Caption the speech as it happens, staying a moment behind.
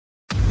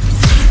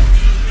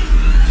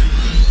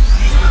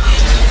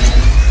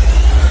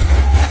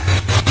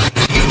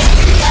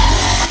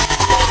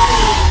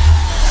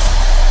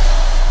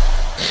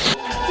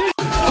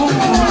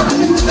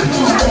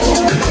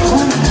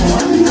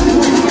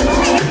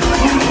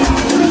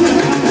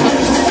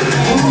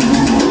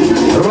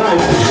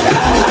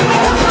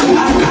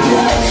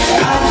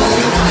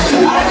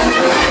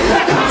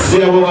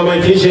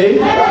DJ.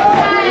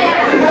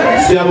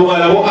 Siamo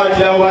alla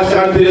Mo'Adla wa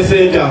Chantre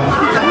Center.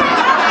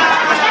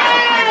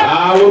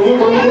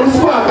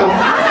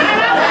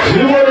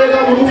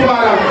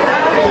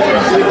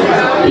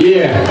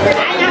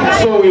 Yeah.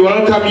 So we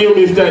welcome you,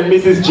 Mr. and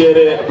Mrs.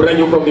 Jere, brand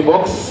new from the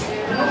box.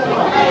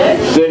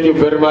 Thank you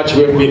very much.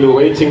 We've been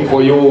waiting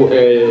for you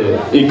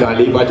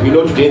eagerly, but we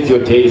know today's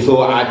your day,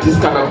 so artists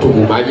come up to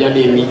Mumanya.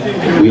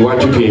 We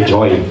want you to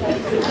enjoy.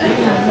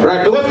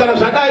 Right, because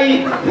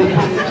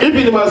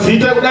even in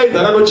Mazita,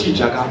 there are no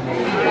teacher.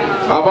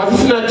 But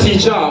it's not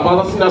teacher,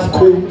 but it's not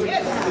school.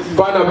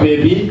 Banana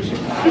baby,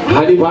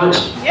 honey bunch,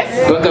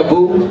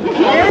 bugaboo,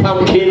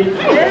 pumpkin,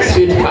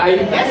 sweet pie,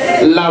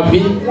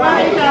 lovey.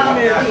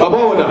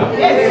 Abona,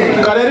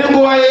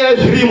 Kanaringo, I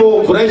dream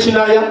of French.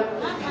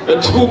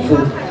 Tufu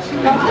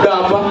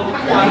dapa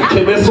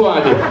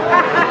kemeswade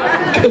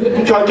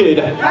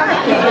kakeda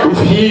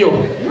ufiyo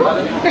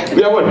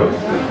yabona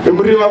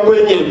umriwa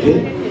kwenye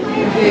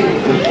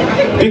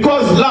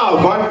because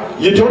love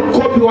you don't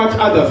copy what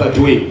others are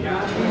doing,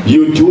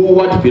 you do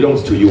what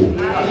belongs to you,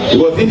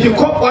 because if you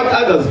copy what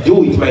others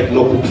do it might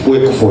not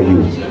work for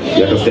you.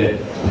 You understand?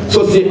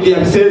 So the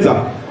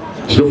absenza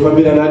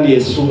shofamira nani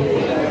Yesu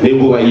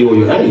nengo wayo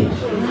nani.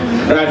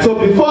 Right, so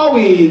before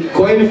we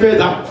go any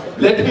further,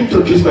 let me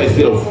introduce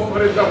myself.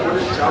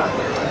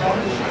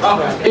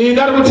 In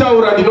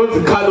Darmutaura, you know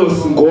the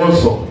Carlos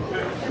Ngoso.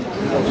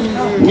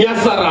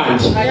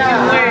 Nyasaranji.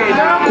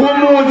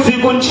 Kumuzi,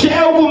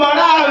 kuncheo,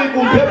 kumarawi,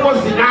 kumpepo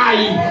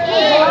zinai.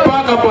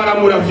 Paka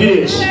paramura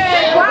village.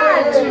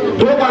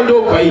 Doka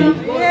ndoka hii.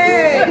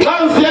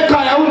 Kanzi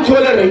yaka ya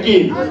untole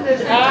regini.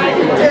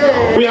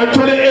 We are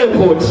tole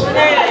airport.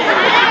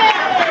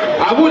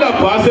 Abula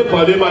pase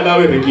pale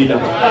manawe regina.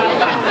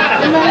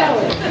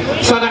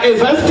 So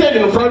as I stand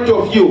in front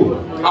of you,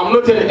 I'm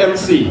not an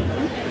MC.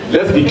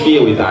 Let's be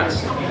clear with that.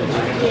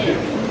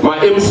 My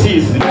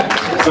MCs,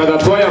 so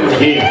that's why I'm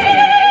here.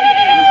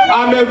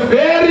 I'm a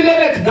very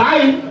learned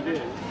guy.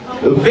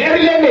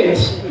 Very learned.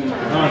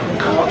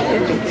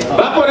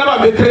 Bako na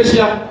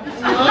mabekresha.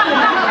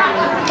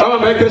 Ama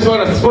mabekresha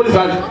wana sponsor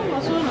sana.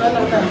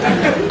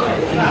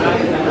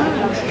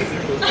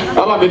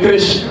 Ama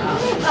mabekresha.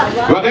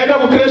 Wakaenda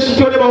kukreshi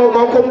kione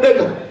mauko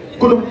mdega.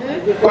 Kudu.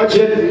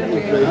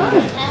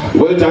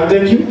 Well done,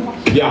 thank you.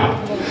 Yeah.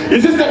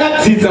 Is this the guy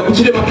that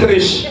kuchile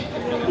makresh?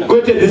 Go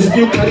to this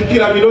new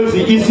curriculum, you know,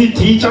 the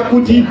ECT,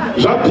 Chakuti,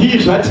 Japi,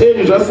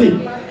 Jaten, Jasi.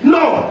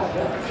 No.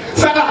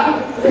 Saka,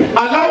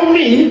 allow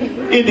me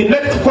in the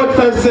next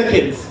 45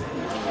 seconds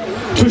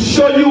to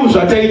show you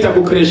Jataita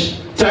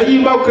Bukresh.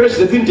 Chaima Kresh,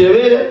 the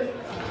Tintere,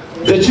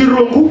 the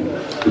Chirungu,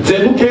 the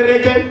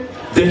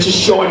Bukereke, the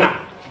Chishona.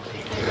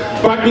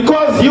 But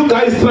because you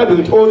guys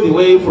traveled all the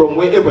way from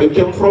wherever you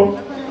came from,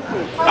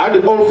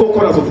 and all four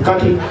corners of the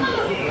country,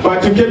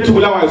 but you came to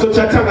Bulawayo, so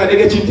Chatanga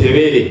Negati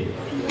Terele.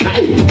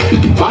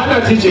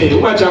 Mana DJ,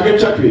 uma chake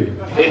mchatwe.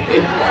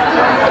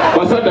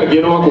 Wasanda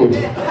geno wakoti.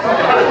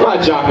 Wa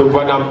chake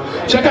mfanam.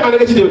 Chatanga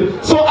Negati Terele.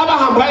 So aba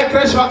hambaye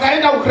crash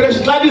wakaenda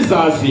ucrash ladi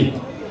zazi.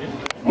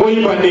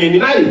 Moimba neni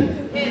nai.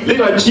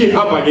 Lina chie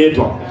hapa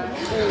netwa.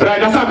 Right,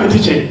 that's how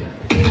DJ.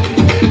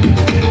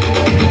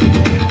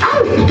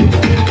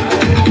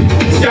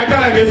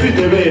 Siakala ngesi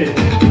tebele.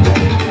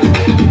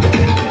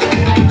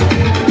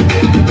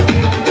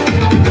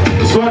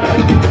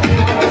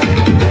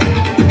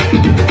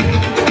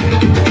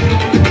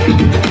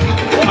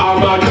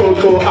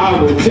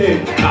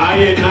 I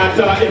ain't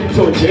not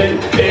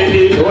impotent,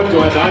 any what do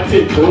I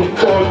think? Don't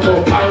call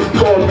to pass,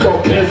 call to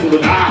pencil.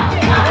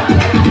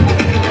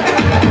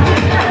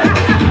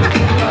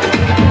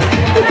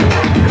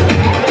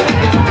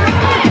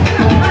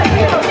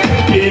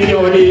 In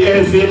your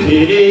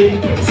SCPD,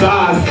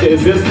 SAS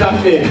is this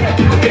cafe,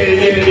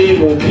 any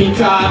ego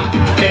Peter,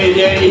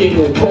 any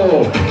ego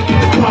Paul,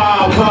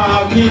 Papa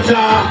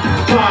Peter,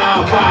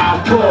 Papa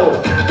Paul,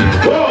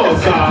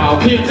 Rosa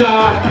Peter,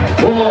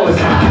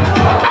 Rosa.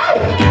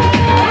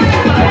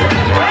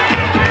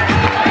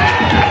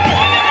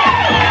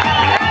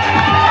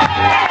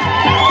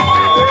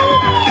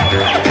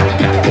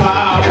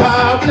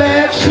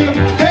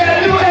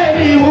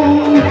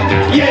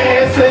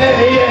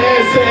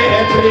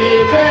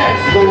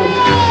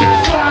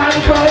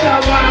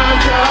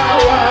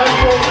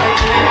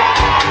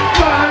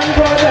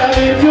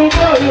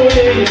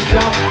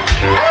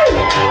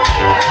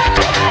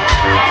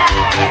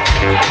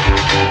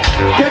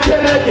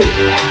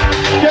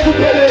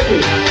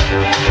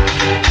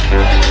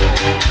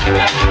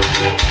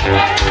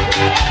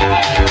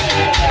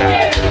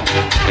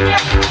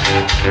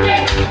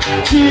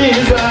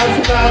 Jesus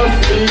loves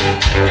me.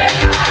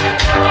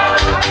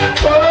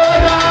 Oh,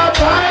 the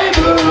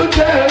Bible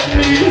tells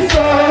me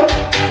so.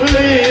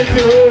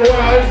 Little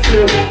ones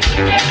you.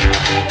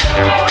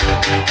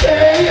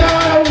 They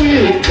are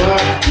weak,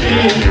 but he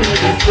is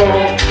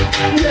strong.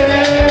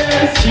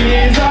 Yes,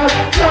 Jesus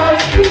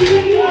loves me.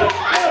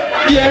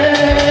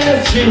 Yes,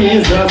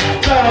 Jesus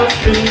loves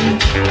me.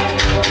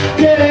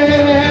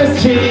 Yes,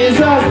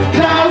 Jesus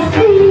loves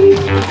me.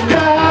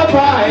 The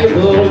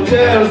Bible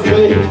tells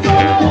me.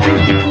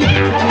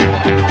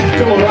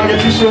 Come on,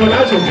 Rocket.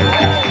 nacho.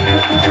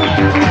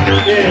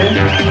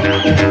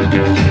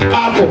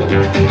 Hapo.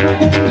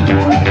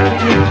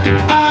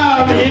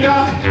 Amina.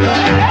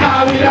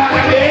 Amina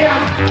lea.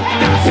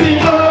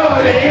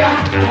 Simorea.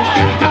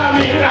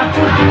 Amina.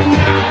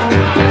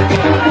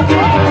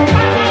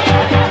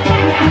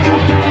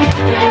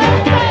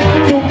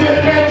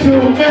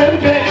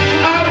 Tumbe.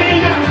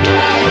 Amina.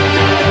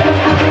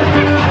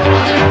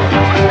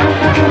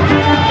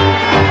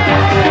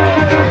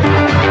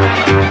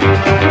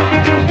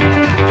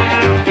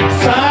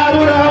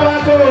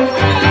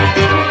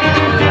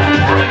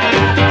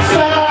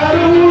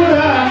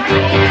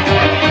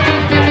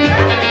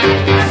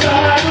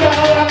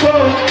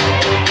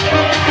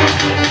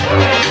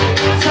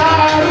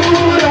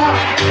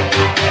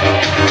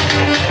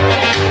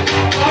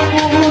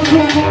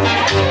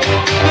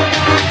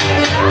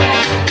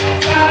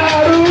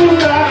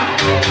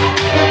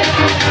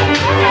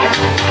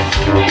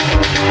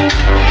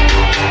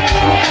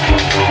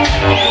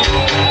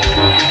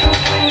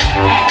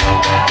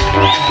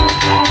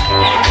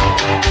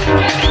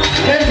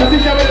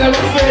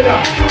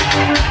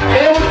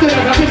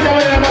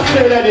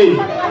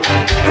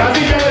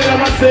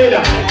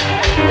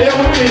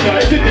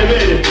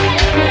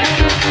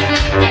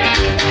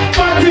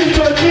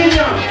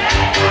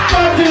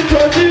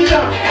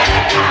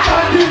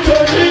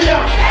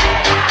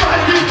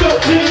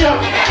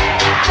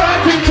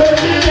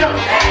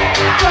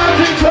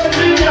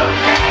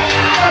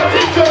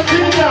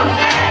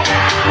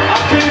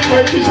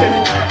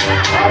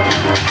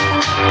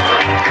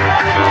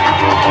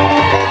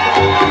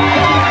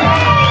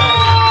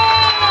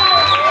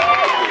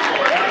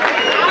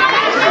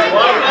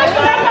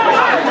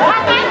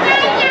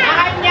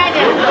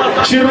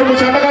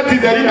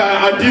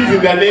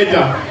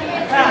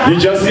 You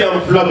just see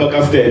I'm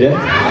flabbergasted,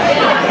 eh?